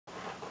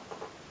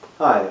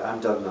Hi, I'm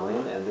Doug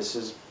Millian, and this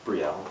is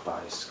Brielle by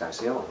Sky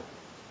Sailing.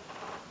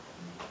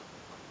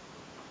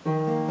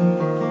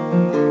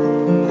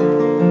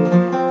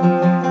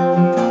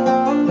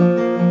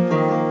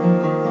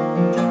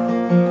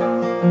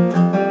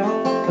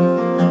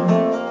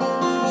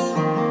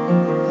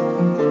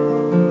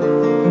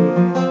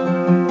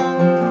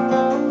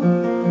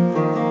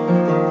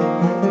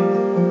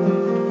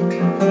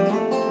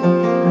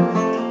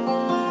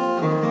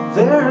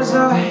 There's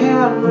a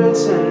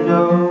handwritten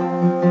note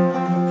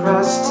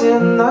pressed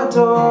in the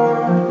door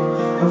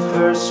of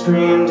her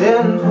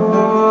screamed-in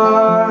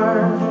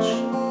porch.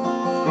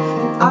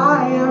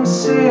 I am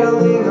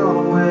sailing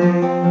away,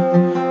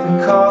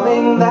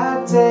 recalling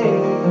that day,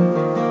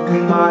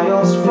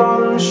 miles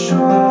from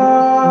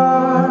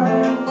shore.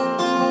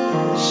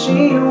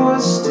 She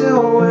was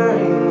still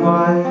wearing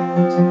white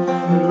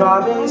and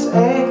robin's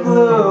egg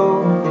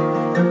blue,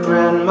 her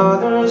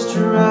grandmother's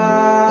dress.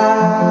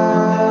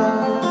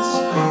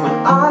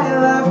 I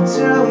left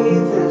early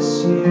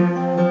this year.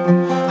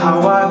 How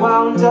I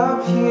wound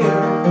up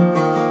here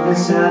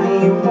is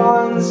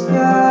anyone's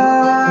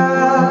guess.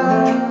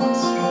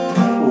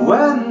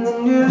 When the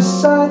news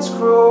sites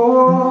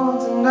grow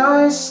old and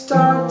I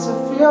start to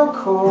feel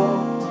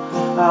cold,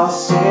 I'll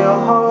sail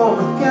home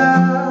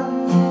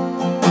again.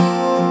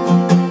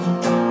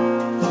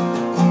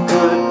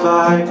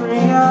 Goodbye,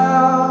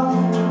 Brielle.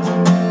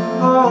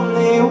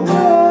 Only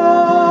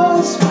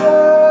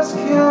whispers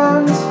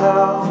can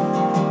tell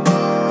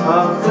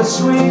of the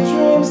sweet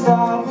dreams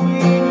that we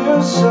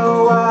knew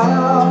so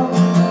well.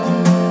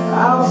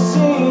 I'll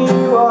see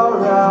you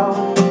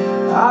around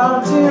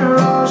our dear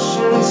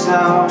ocean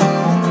town.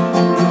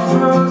 In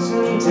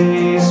frozen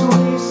days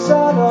we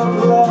set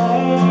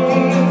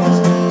ablaze,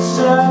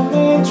 set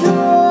me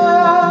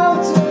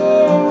drifting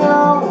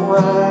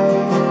away.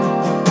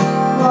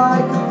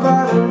 Like a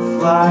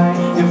butterfly,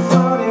 you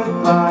floated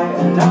by,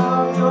 and now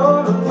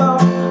you're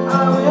alone. I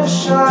wish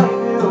I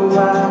knew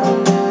when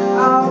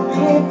I'll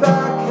be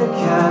back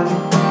again.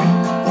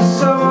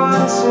 So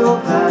until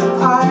then,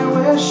 I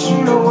wish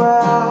you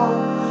well,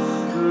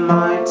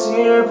 my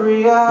dear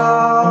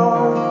Brielle.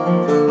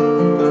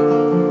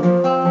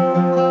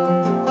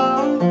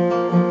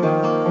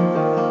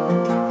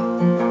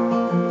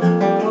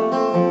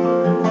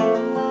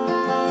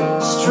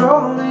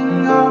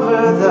 Strolling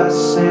over the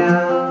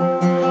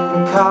sand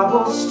and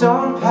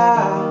cobblestone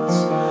paths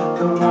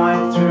that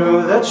wind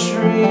through the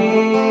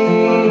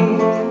trees,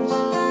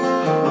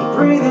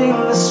 breathing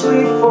the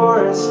sweet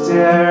forest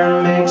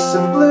air makes a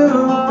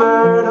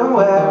bluebird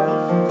aware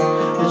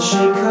that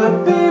she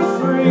could be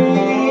free.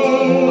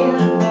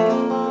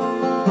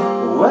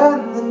 When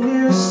the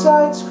news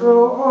sites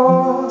grow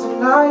old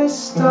and I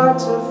start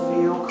to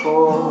feel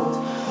cold,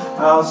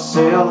 I'll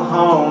sail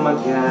home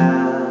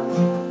again.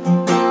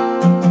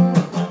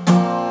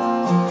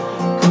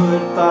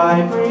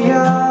 Goodbye,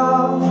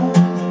 Brielle.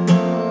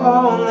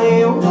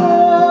 Only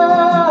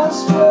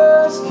whispers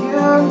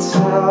can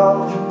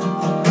tell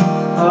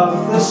of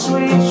the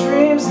sweet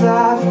dreams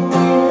that we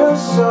knew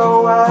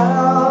so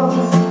well.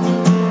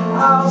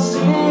 I'll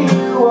see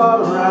you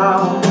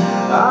around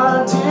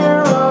our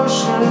dear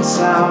ocean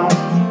town.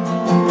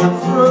 The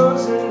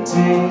frozen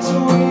days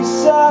we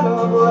set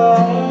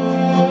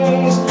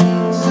ablaze,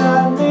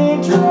 set me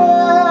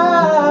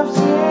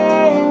drifting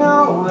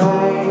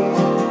away.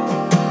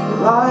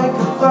 Like a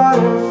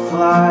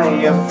butterfly,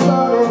 you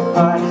floated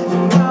by,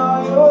 and now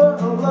you're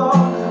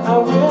alone. I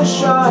wish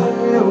I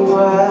knew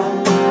when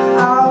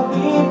I'll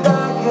be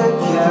back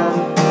again.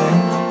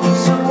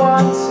 So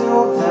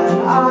until then,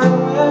 I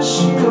wish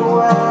you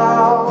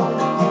well.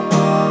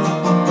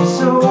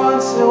 So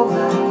until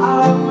then, I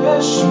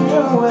wish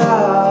you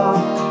well.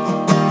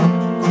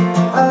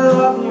 I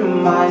love you,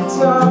 my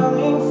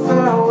darling,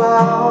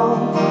 farewell,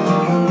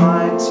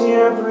 my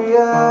dear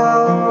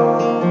Brielle,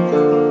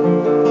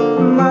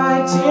 my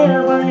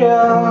dear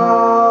Brielle.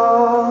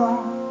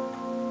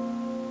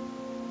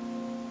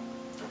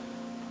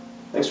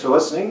 Thanks for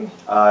listening.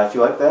 If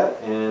you like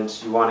that and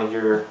you want to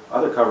hear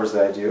other covers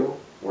that I do,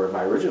 or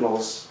my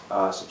originals,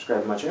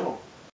 subscribe to my channel.